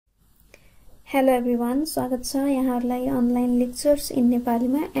Hello everyone, स्वागत छ यहाँहरुलाई online lectures in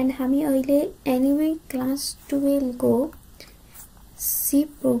नेपालीमा। एन्ड हामी अहिले एनइबी क्लास 12 को सी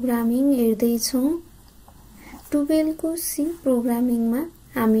प्रोग्रामिङ हेर्दै छौं। 12 को सी प्रोग्रामिङमा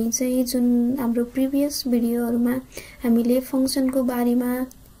हामी चाहिँ जुन हाम्रो प्रिभियस भिडियोहरुमा हामीले फंक्सनको बारेमा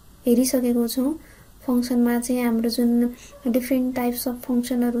हेरिसकेको छौं। फंक्सनमा चाहिँ हाम्रो जुन डिफरेन्ट टाइप्स अफ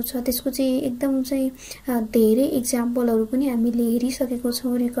फंक्सनहरु छ त्यसको चाहिँ एकदम चाहिँ धेरै एक्जाम्पलहरु पनि हामीले हेरिसकेको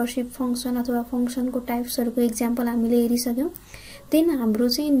छौं। रिकर्सिभ फंक्सन अथवा फंक्सनको टाइप्सहरुको एक्जाम्पल हामीले हेरिसक्यौं। देन हाम्रो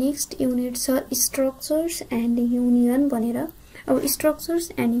चाहिँ नेक्स्ट युनिट छ स्ट्रक्चर्स एन्ड युनियन भनेर। अब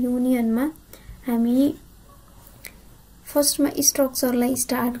स्ट्रक्चर्स एन्ड युनियनमा हामी फर्स्टमा स्ट्रक्चरलाई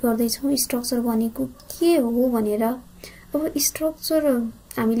स्टार्ट गर्दै छौं। स्ट्रक्चर भनेको के हो भनेर। अब स्ट्रक्चर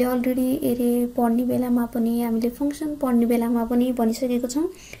हामीले अलरेडी पढ्ने बेलामा पनि हामीले फंक्सन पढ्ने बेलामा पनि भनिसकेको छौं।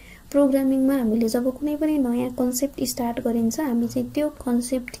 प्रोग्रामिङमा हामीले जब कुनै पनि नयाँ कन्सेप्ट स्टार्ट गरिन्छ हामी चाहिँ त्यो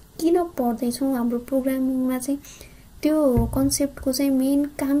कन्सेप्ट किन पढ्दै छौं, हाम्रो प्रोग्रामिङमा चाहिँ त्यो कन्सेप्टको चाहिँ मेन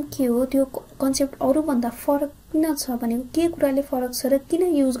काम के हो, त्यो कन्सेप्ट अरु भन्दा फरक किन छ भनेको के कुराले फरक छ र किन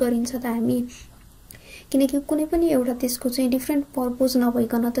युज गरिन्छ त हामी, किनकि कुनै पनि एउटा त्यसको चाहिँ डिफरेन्ट पर्पज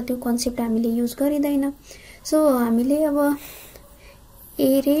नभइकन त त्यो कन्सेप्ट हामीले युज गरिदैन। सो हामीले अब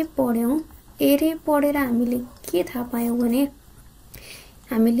एरे पढ्यौं। एरे पढेर हामीले के थाहा पायौं भने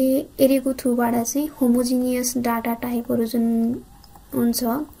हामीले एरेको थ्रुबाट चाहिँ होमोजिनियस डाटा टाइपहरु जुन हुन्छ,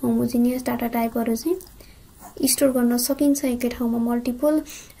 होमोजिनियस डाटा टाइपहरु चाहिँ स्टोर गर्न सकिन्छ एकै ठाउँमा। मल्टिपल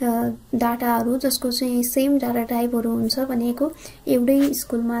डाटाहरु जसको चाहिँ सेम डाटा टाइपहरु हुन्छ भनेको एउटै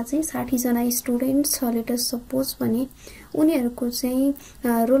स्कुलमा चाहिँ 60 जना स्टुडेन्ट छ लेट अस सपोज भने उनीहरुको चाहिँ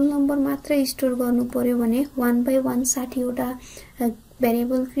रोल नम्बर मात्र स्टोर गर्नु पर्यो भने 1 बाइ 1 60 वटा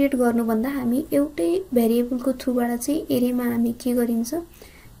भेरिएबल क्रिएट गर्नु भन्दा हामी एउटै भेरिएबलको थ्रुबाट चाहिँ एरेमा हामी के गरिन्छ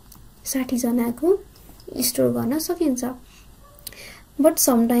 60 जनाको स्टोर गर्न सकिन्छ। But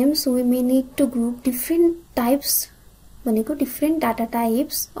sometimes we may need to group different types भनेको different data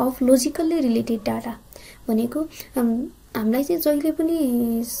types of logically related data भनेको हामीलाई चाहिँ जहिले पनि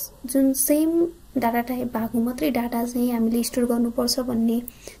जुन सेम डाटा टाइप भएको मात्रै डाटा चाहिँ हामीले स्टोर गर्नुपर्छ भन्ने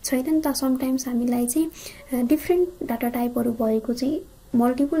छैन नि त। समटाइम्स हामीलाई चाहिँ डिफरेन्ट डाटा टाइपहरु भएको चाहिँ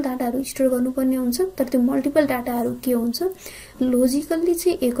मल्टिपल डाटाहरु स्टोर गर्नुपर्ने हुन्छ। तर त्यो मल्टिपल डाटाहरु के हुन्छ, लजिकल्ली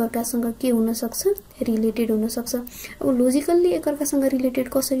चाहिँ एकअर्कासँग के हुन सक्छ, रिलेटेड हुन सक्छ। अब लजिकल्ली एकअर्कासँग रिलेटेड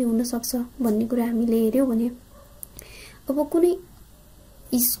कसरी हुन सक्छ भन्ने कुरा हामीले हेर्यौं भने अब कुनै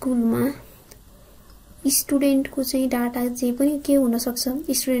स्कुलमा स्टुडेन्टको चाहिँ डाटा जे पनि के हुन सक्छ,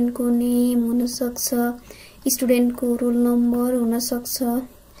 स्टुडेन्टको नेम हुन सक्छ, स्टुडेन्टको रोल नम्बर हुन सक्छ,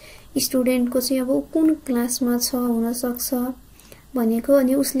 स्टुडेन्टको चाहिँ अब कुन क्लासमा छ हुन सक्छ भनेको,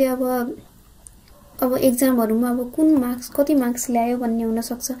 अनि उसले अब एक्जामहरुमा अब कुन मार्क्स कति मार्क्स ल्यायो भन्ने हुन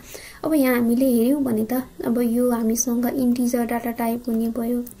सक्छ। अब यहाँ हामीले हेर्यौं भने त अब यो हामीसँग इन्टिजर डाटा टाइप हुने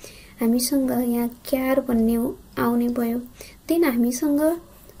भयो, हामीसँग यहाँ क्यार भन्ने आउने भयो, देन हामीसँग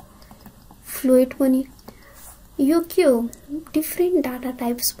फ्लोट पनि। यो के हो, डिफरेन्ट डाटा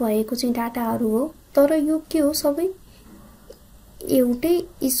टाइप्स भएको चाहिँ डाटाहरु हो। तर यो के हो, सबै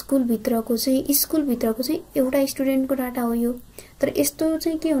एउटै स्कुल भित्रको चाहिँ एउटा स्टुडेन्टको डाटा हो यो। तर यस्तो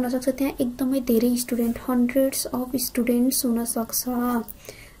चाहिँ के हुन सक्छ, त्यहाँ एकदमै धेरै स्टुडेन्ट, हन्ड्रेड्स अफ स्टुडेन्ट्स हुन सक्छ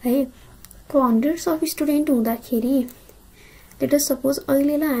है। हन्ड्रेड्स अफ स्टुडेन्ट हुँदाखेरि लेट अस सपोज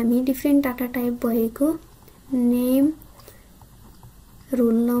अहिलेलाई हामी डिफरेन्ट डाटा टाइप भएको name,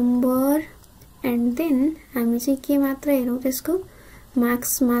 roll number and then हामी चाहिँ के मात्र हेरौं, त्यसको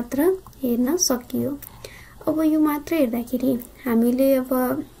मार्क्स मात्र हेर्न सकियो। अब यो मात्र हेर्दाखेरि हामीले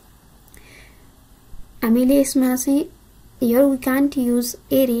यसमा चाहिँ here we can't use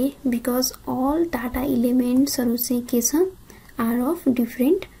array because all data elements हरु चाहिँ के छ, are of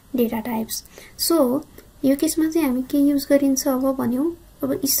different data types। so यो केसमा चाहिँ हामी के युज गरिन्छ अब भन्यौ,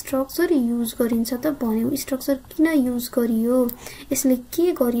 अब स्ट्रक्चर युज गरिन्छ त भन्यौ। स्ट्रक्चर किन युज गरियो, यसले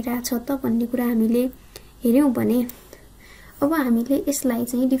के गरिराछ त भन्ने कुरा हामीले हेर्यौं भने अब हामीले यसलाई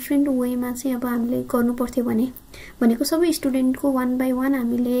चाहिँ डिफरेन्ट वेमा चाहिँ अब हामीले गर्नु पर्थ्यो भनेको सबै स्टुडेन्टको 1 बाइ 1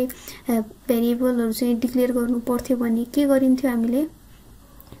 हामीले भेरिएबलहरु चाहिँ डिक्लेयर गर्नु पर्थ्यो भने के गरिन्थ्यो, हामीले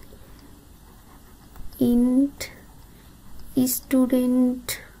इन्ट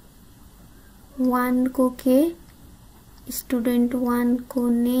स्टुडेन्ट 1 को के, स्टुडेन्ट 1 को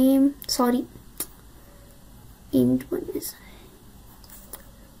नेम, सरी इन्ट भन्नेछ,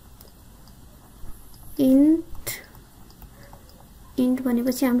 इन्ट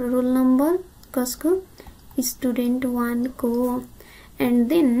भनेपछि हाम्रो रोल नम्बर कसको, स्टुडेन्ट 1 को, and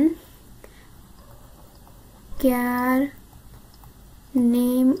then Kyar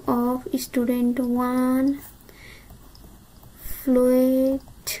name of student 1,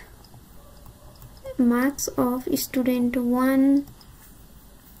 float marks of student 1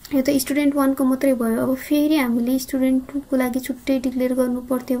 यो त स्टुडेन्ट 1 को मात्रै भयो। अब फेरि हामीले स्टुडेन्ट 2 को लागि छुट्टै डिक्लेयर गर्नु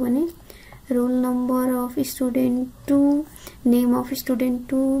पर्थ्यो भने roll number of student 2, name of student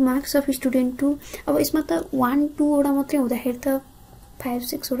 2, marks of student 2। अब यसमा त 1 2 वटा मात्रै हुँदाखेरि त 5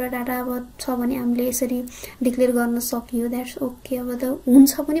 6 वटा डाटा अब छ भने हामीले यसरी डिक्लेयर गर्न सकियो, द्याट्स ओके। अब त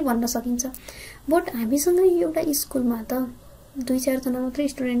हुन्छ पनि भन्न सकिन्छ। बट हामीसँग एउटा स्कुलमा त 2-4 जना मात्रै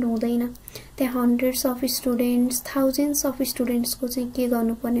स्टुडेन्ट हुँदैन, त्यहाँ hundreds of students, thousands of स्टुडेन्ट्सको चाहिँ के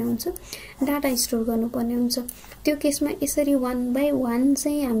गर्नुपर्ने हुन्छ, डाटा स्टोर गर्नुपर्ने हुन्छ। त्यो केसमा यसरी 1 by 1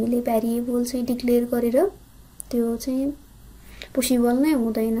 चाहिँ हामीले भेरिएबल चाहिँ डिक्लेयर गरेर त्यो चाहिँ पोसिबल नै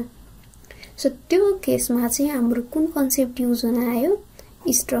हुँदैन। सो त्यो केसमा चाहिँ हाम्रो कुन कन्सेप्ट युज हुन आयो,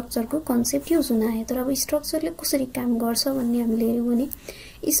 स्ट्रक्चरको कन्सेप्ट युज हुन आयो। तर अब स्ट्रक्चरले कसरी काम गर्छ भन्ने हामीले हेर्यौं भने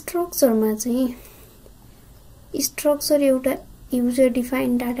स्ट्रक्चरमा चाहिँ स्ट्रक्चर एउटा युजर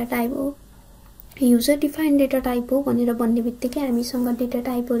डिफाइन्ड डाटा टाइप हो। युजर डिफाइन्ड डेटा टाइप हो भनेर भन्ने बित्तिकै हामीसँग डेटा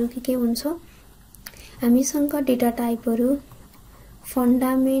टाइपहरू के हुन्छ, हामीसँग डेटा टाइपहरू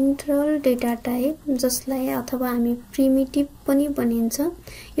फन्डामेन्टल डेटा टाइप जसलाई अथवा हामी प्रिमिटिभ पनि भनिन्छ।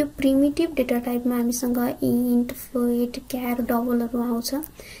 यो प्रिमिटिभ डेटा टाइपमा हामीसँग इन्ट, फ्लोट, क्यार, डबलहरू आउँछ।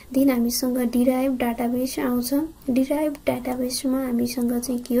 देन हामीसँग डिराइभ डाटाबेस आउँछ। डिराइभ डाटाबेसमा हामीसँग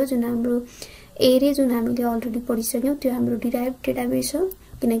चाहिँ के हो, जुन हाम्रो एरे जुन हामीले अलरेडी पढिसक्यौं त्यो हाम्रो डिराइभ डेटाबेस हो,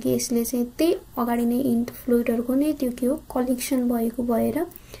 किनकि यसले चाहिँ त्यही अगाडि नै इन्ट फ्लोटहरुको नै त्यो के हो कलेक्सन भएको भएर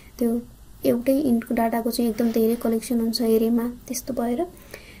त्यो एउटै इन्टको डाटाको चाहिँ एकदम धेरै कलेक्सन हुन्छ एरेमा, त्यस्तो भएर।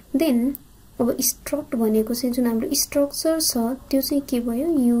 देन अब स्ट्रक्ट भनेको चाहिँ जुन हाम्रो स्ट्रक्चर छ त्यो चाहिँ के भयो,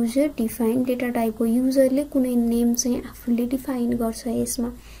 युजर डिफाइन्ड डेटा टाइप हो। युजरले कुनै नेम चाहिँ आफूले डिफाइन गर्छ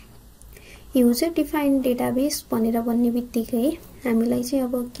यसमा। युजर डिफाइन्ड डेटाबेस भनेर भन्ने बित्तिकै हामीलाई चाहिँ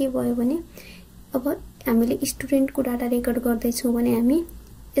अब के भयो भने अब हामीले स्टुडेन्टको डाटा रेकर्ड गर्दै छौं भने हामी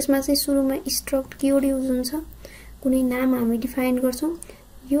यसमा चाहिँ सुरुमा स्ट्रक्ट कीवर्ड युज हुन्छ, कुनै नाम हामी डिफाइन गर्छौं।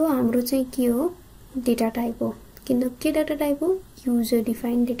 यो हाम्रो चाहिँ के हो, डेटा टाइप हो। किन के डेटा टाइप हो, युजर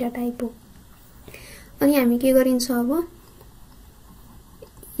डिफाइन्ड डेटा टाइप हो। अनि हामी के गरिन्छ अब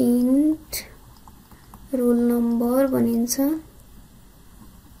इन्ट रोल नम्बर भनिन्छ,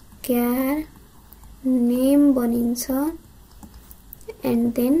 क्यार नेम भनिन्छ,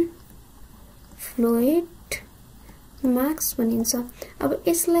 एन्ड देन फ्लोट मार्क्स भनिन्छ। अब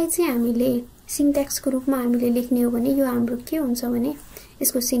यसलाई चाहिँ हामीले सिन्ट्याक्सको रूपमा हामीले लेख्ने हो भने यो हाम्रो के हुन्छ भने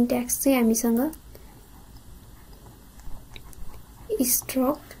यसको सिन्ट्याक्स चाहिँ हामीसँग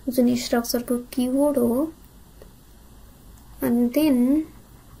स्ट्रक्ट जुन स्ट्रक्चरको कीवर्ड हो, अनि देन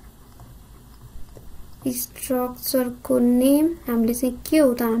स्ट्रक्चरको नेम हामीले चाहिँ के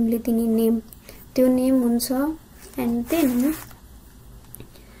हो त हामीले दिने नेम, त्यो नेम हुन्छ। एन्ड देन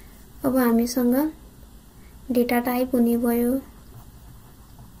अब हामीसँग डेटा टाइप हुने भयो,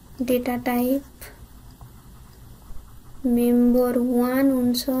 डेटा टाइप मेम्बर 1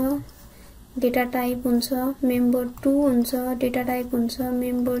 हुन्छ, डेटा टाइप हुन्छ मेम्बर 2 हुन्छ, डेटा टाइप हुन्छ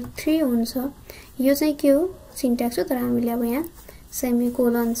मेम्बर 3 हुन्छ। यो चाहिँ के हो, सिन्ट्याक्स हो। तर हामीले अब यहाँ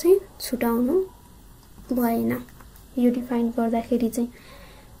सेमिकोलन चाहिँ छुटाउनु भएन यो डिफाइन गर्दाखेरि चाहिँ।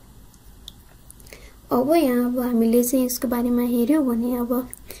 अब यहाँ अब हामीले चाहिँ यसको बारेमा हेर्यौं भने अब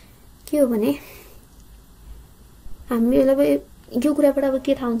के हो भने हामीले अब यो कुराबाट अब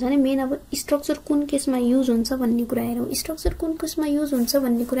के थाहा हुन्छ भने मेन अब स्ट्रक्चर कुन केसमा युज हुन्छ भन्ने कुरा हेरौं। स्ट्रक्चर कुन केसमा युज हुन्छ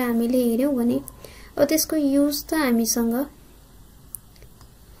भन्ने कुरा हामीले हेर्यौं भने अब त्यसको युज त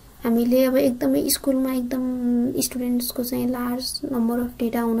हामीले अब एकदमै स्कुलमा एकदम स्टुडेन्ट्सको चाहिँ लार्ज नम्बर अफ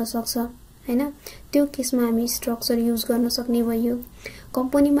डेटा हुन सक्छ हैन, त्यो केसमा हामी स्ट्रक्चर युज गर्न सक्ने भयो।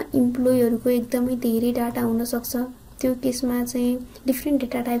 कम्पनीमा इम्प्लोइहरुको एकदमै धेरै डाटा हुन सक्छ, त्यो केसमा चाहिँ डिफरेन्ट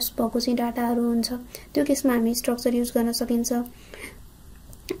डेटा टाइप्स भएको चाहिँ डाटाहरु हुन्छ, त्यो केसमा हामी स्ट्रक्चर युज गर्न सकिन्छ।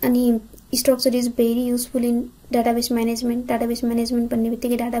 अनि structure is very useful in database management. Database management भन्ने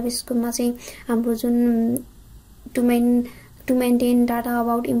बित्तिकै डाटाबेसकोमा चाहिँ हाम्रो जुन to maintain data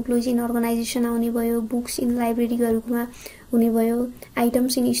about employees in organisation आउने भयो, बुक्स इन लाइब्रेरीहरुमा हुने भयो,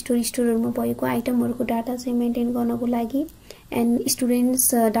 आइटम्स इन स्टोरहरुमा भएको आइटमहरुको डाटा चाहिँ मेन्टेन गर्नको लागि, and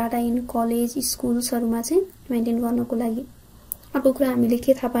students data in college स्कुल्सहरुमा चाहिँ मेन्टेन गर्नको लागि। अर्को कुरा हामीले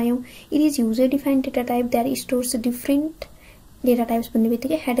के थाहा पायौं, it is user defined data type that stores different data types भन्ने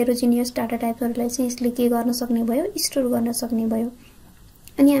बित्तिकै हेटेरोजेनियस डाटा टाइप्सहरुलाई चाहिँ यसले के गर्न सक्ने भयो, स्टोर गर्न सक्ने भयो।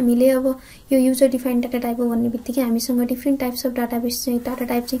 अनि हामीले अब यो युजर डिफाइन्ड डाटा टाइप हो भन्ने बित्तिकै हामीसँग डिफरेन्ट टाइप्स अफ डाटाबेस चाहिँ डाटा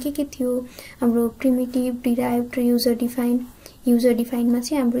टाइप चाहिँ के थियो, हाम्रो प्रिमिटिभ, डिराइभ्ड र युजर डिफाइन्ड। युजर डिफाइन्डमा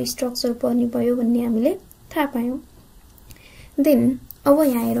चाहिँ हाम्रो स्ट्रक्चर पर्ने भयो भन्ने हामीले थाहा पायौं। देन अब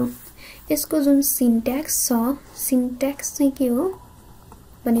यहाँ हेरौं यसको जुन सिन्ट्याक्स छ, सिन्ट्याक्स चाहिँ के हो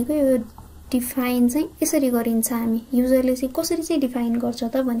भनेको यो डिफाइन चाहिँ यसरी गरिन्छ। हामी युजरले चाहिँ कसरी चाहिँ डिफाइन गर्छ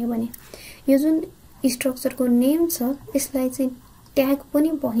त भन्यो भने यो जुन स्ट्रक्चरको नेम छ यसलाई चाहिँ ट्याग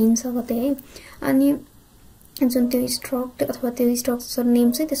पनि भनिन्छ कतै है। अनि जुन त्यो स्ट्रक्ट अथवा त्यो स्ट्रक्चर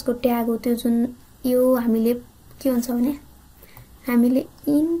नेम चाहिँ त्यसको ट्याग हो। त्यो जुन यो हामीले के हुन्छ भने हामीले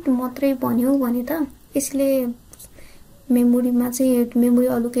इन्ट मात्रै भन्यौ भने त यसले मेमोरीमा चाहिँ मेमोरी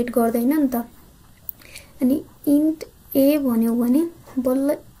अलोकेट गर्दैन नि त। अनि इन्ट ए भन्यौ भने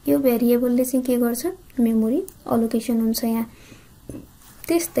बल्ल यो भेरिएबलले चाहिँ के गर्छ, मेमोरी अलोकेसन हुन्छ यहाँ।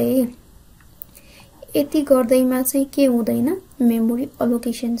 त्यस्तै यति गर्दैमा चाहिँ के हुँदैन, मेमोरी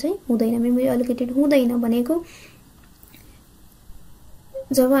अलोकेसन चाहिँ हुँदैन। मेमोरी अलोकेटेड हुँदैन भनेको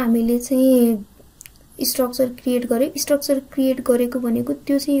जब हामीले चाहिँ स्ट्रक्चर क्रिएट गर्यो, स्ट्रक्चर क्रिएट गरेको भनेको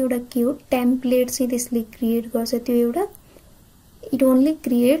त्यो चाहिँ एउटा के हो, टेम्प्लेट चाहिँ त्यसले क्रिएट गर्छ। त्यो एउटा it only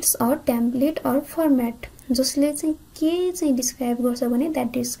creates a template or format जसले चाहिँ के चाहिँ डिस्क्राइब गर्छ भने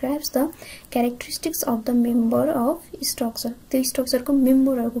that describes the characteristics of the member of structure. त्यो स्ट्रक्चरको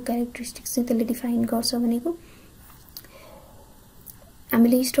मेम्बरहरुको क्यारेक्टरिस्टिक्स चाहिँ त्यसले डिफाइन गर्छ भनेको।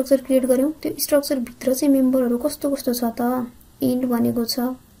 हामीले स्ट्रक्चर क्रिएट गर्यौं, त्यो स्ट्रक्चर भित्र चाहिँ मेम्बरहरु कस्तो कस्तो छ त, इन्ट भनेको छ,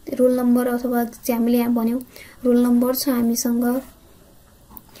 रोल नम्बर अथवा हामीले यहाँ भन्यौ रोल नम्बर छ हामीसँग,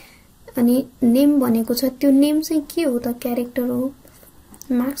 अनि नेम भनेको छ। त्यो नेम चाहिँ के हो त, क्यारेक्टर हो।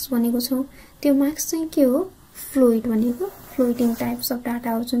 मार्क्स भनेको छ, त्यो मार्क्स चाहिँ के हो, फ्लोइट भनेको फ्लोइटिङ टाइप्स अफ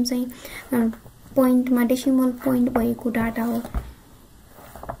डाटा हो, जुन चाहिँ पोइन्टमा डेसिमल पोइन्ट भएको डाटा हो।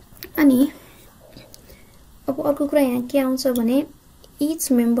 अनि अब अर्को कुरा यहाँ के आउँछ भने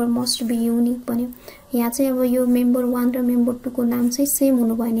each member must be unique भन्यो। यहाँ चाहिँ अब यो मेम्बर 1 र मेम्बर 2 को नाम चाहिँ सेम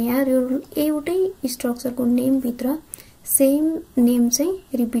हुनु भएन। यहाँ एउटै स्ट्रक्चरको नेम भित्र सेम नेम चाहिँ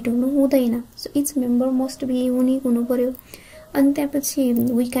रिपिट हुनु हुँदैन। So each member must be unique हुनु पर्यो। अनि त्यसपछि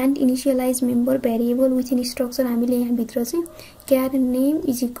we can't initialise member variable within structure. हामीले यहाँ भित्र चाहिँ Kyar name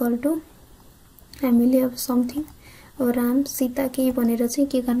is equal to हामीले अब समथिङ अब राम सीता केही भनेर चाहिँ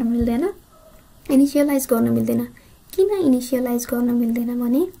के गर्न मिल्दैन, इनिशियलाइज गर्न मिल्दैन। किन इनिशियलाइज गर्न मिल्दैन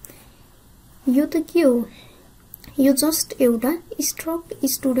भने यो त के हो, यो जस्ट एउटा स्ट्रक्ट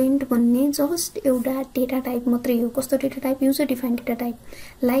स्टुडेन्ट भन्ने जस्ट एउटा डेटा टाइप मात्रै हो। कस्तो data type, user defined data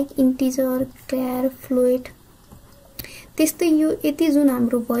type like integer, Kyar, float. त्यस्तै यो यति जुन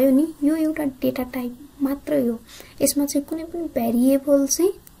हाम्रो भयो नि, यो एउटा डेटा टाइप मात्रै हो। यसमा चाहिँ कुनै पनि भेरिएबल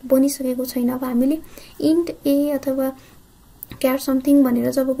चाहिँ बनिसकेको छैन। अब हामीले इन्ट ए अथवा क्यार समथिङ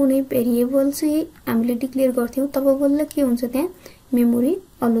भनेर जब कुनै भेरिएबल चाहिँ हामीले डिक्लेयर गर्थ्यौं तब बल्ल के हुन्छ, त्यहाँ मेमोरी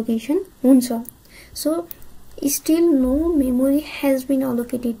अलोकेसन हुन्छ। So still no memory has been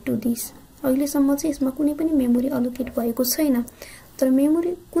allocated to this. अहिलेसम्म चाहिँ यसमा कुनै पनि मेमोरी अलोकेट भएको छैन। तर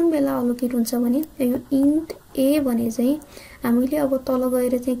मेमोरी कुन बेला अलोकेट हुन्छ भने यो इन्ट ए भने चाहिँ हामीले अब तल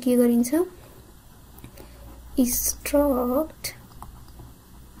गएर चाहिँ के गरिन्छ, स्ट्रक्ट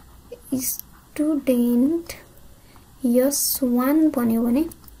स्टुडेन्ट S1 भन्यो भने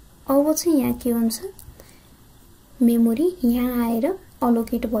अब चाहिँ यहाँ के हुन्छ, मेमोरी यहाँ आएर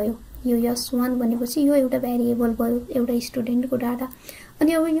अलोकेट भयो। यो S1 भनेपछि यो एउटा भेरिएबल भयो, एउटा स्टुडेन्टको डाटा।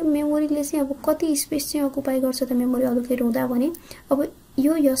 अनि अब यो मेमोरीले चाहिँ अब कति स्पेस चाहिँ अकुपाई गर्छ त मेमोरी अलोकेट हुँदा भने अब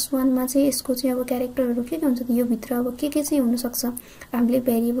यो S1 मा चाहिँ यसको चाहिँ अब क्यारेक्टरहरु के हुन्छ त, यो भित्र अब के चाहिँ हुन सक्छ, हामीले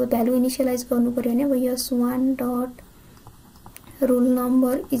भेरिएबल भ्यालु इनिशियलाइज गर्नु पर्यो भने अब S1 dot roll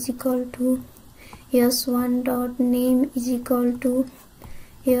number is equal to S1 dot name is equal to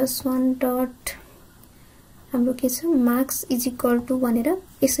S1 dot हाम्रो के छ मार्क्स इज इक्वल टु भनेर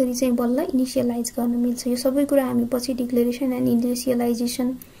यसरी चाहिँ बल्ल इनिशियलाइज गर्न मिल्छ। यो सबै कुरा हामी पछि डिक्लेरेसन एन्ड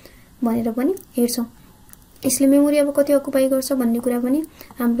इनिशियलाइजेसन भनेर पनि हेर्छौं। यसले मेमोरी अब कति अकुपाई गर्छ भन्ने कुरा पनि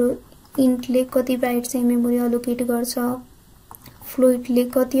हाम्रो इन्टले कति बाइट चाहिँ मेमोरी अलोकेट गर्छ, फ्लोटले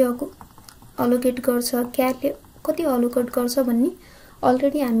कति अलोकेट गर्छ, क्यारले कति अलोकेट गर्छ भन्ने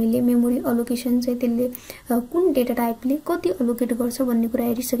अलरेडी हामीले मेमोरी अलोकेसन चाहिँ त्यसले कुन डेटा टाइपले कति अलोकेट गर्छ भन्ने कुरा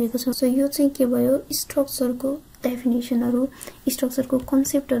हेरिसकेको छ। सो यो चाहिँ के भयो, स्ट्रक्चरको डेफिनेसनहरु, स्ट्रक्चरको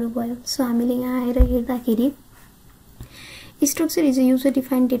कन्सेप्टहरु भयो। सो हामीले यहाँ आएर हेर्दाखेरि structure is a user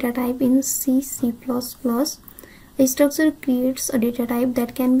defined data type in C, C++. A structure creates a data type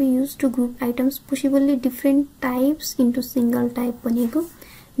that can be used to group items, possibly different types into single type भनेको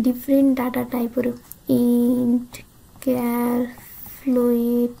different data type int, char,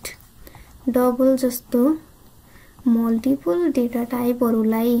 float, double जस्तो multiple data type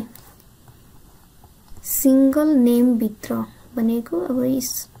हरूलाई single name भित्र भनेको अब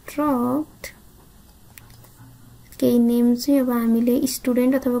struct केही name चाहिँ अब हामीले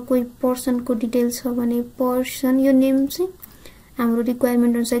स्टुडेन्ट अथवा कोही पर्सन को डिटेल छ भने पर्सन, यो नेम चाहिँ हाम्रो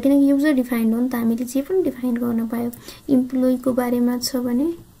रिक्वायरमेन्ट हुन्छ किनकि युजर डिफाइन्ड हो नि त, हामीले जे पनि डिफाइन गर्न पायो। इम्प्लोइ को बारेमा छ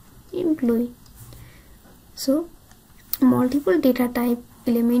भने employee. So multiple data type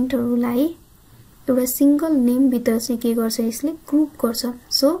एलिमेन्टहरुलाई एउटा सिंगल नेम भित्र चाहिँ के गर्छ यसले ग्रुप गर्छ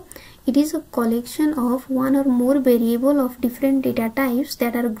so it is a collection of one or more variable of different data types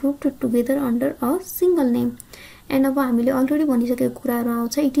that are grouped together under a single name and अब हामीले already भनिसकेको कुराहरु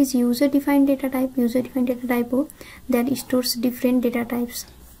आउँछ it is user defined data type हो that stores different data types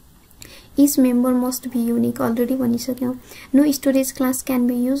each member must be unique already भनिसक्यौ no storage class can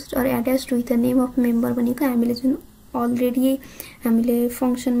be used or attached with the name of member भनेको हामीले जुन already हामीले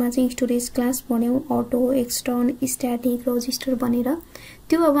फंक्सनमा चाहिँ storage class भन्यौ auto extern static register भनेर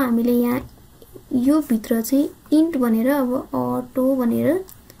त्यो अब हामीले यहाँ यो भित्र चाहिँ इन्ट भनेर अब अटो भनेर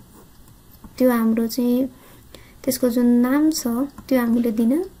त्यो हाम्रो चाहिँ त्यसको जुन नाम छ त्यो हामीले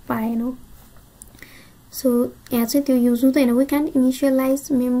दिन पाएनौ सो यहाँ चाहिँ त्यो युज हुँदैन we can initialise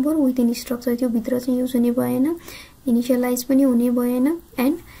member within structure त्यो भित्र चाहिँ युज हुने भएन इनिशियलाइज पनि हुने भएन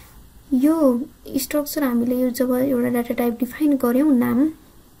एन्ड यो स्ट्रक्चर हामीले यो जब एउटा डाटा टाइप डिफाइन गर्यौं नाम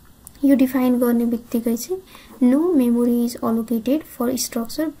यो डिफाइन गर्ने बित्तिकै चाहिँ no memory is allocated for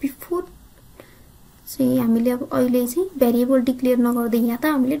structure before चाहिँ हामीले अब अहिले चाहिँ भेरिएबल डिक्लेयर नगर्दै यहाँ त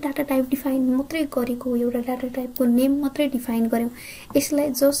हामीले डाटा टाइप डिफाइन मात्रै गरेको एउटा डाटा टाइपको नेम मात्रै डिफाइन गर्यौं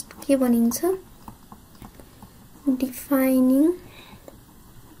यसलाई जस्ट के भनिन्छ डिफाइनिङ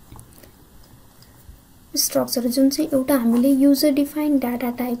स्ट्रक्चर जुन चाहिँ एउटा हामीले युजर डिफाइन डाटा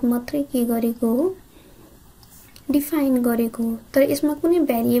टाइप मात्रै के गरेको हो डिफाइन गरेको हो तर यसमा कुनै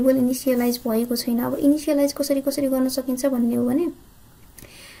भेरिएबल इनिशियलाइज भएको छैन अब इनिशियलाइज कसरी गर्न सकिन्छ भन्ने हो भने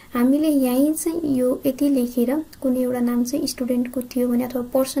हामीले यही चाहिँ यो यति लेखेर कुनै एउटा नाम चाहिँ स्टुडेन्टको थियो भने अथवा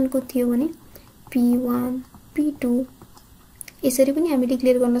पर्सनको थियो भने p1 p2 यसरी पनि हामी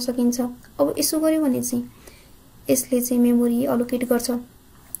डिक्लेयर गर्न सकिन्छ अब यसो गर्यो भने चाहिँ यसले चाहिँ मेमोरी अलोकेट गर्छ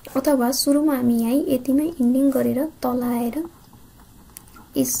अथवा सुरुमा हामी यही यतिमै इन्डिङ गरेर तल आएर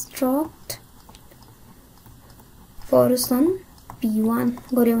स्ट्रक्ट पर्सन p1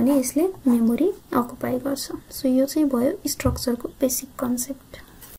 गर्यो भने यसले मेमोरी अकुपाई गर्छ सो यो चाहिँ भयो स्ट्रक्चरको बेसिक कन्सेप्ट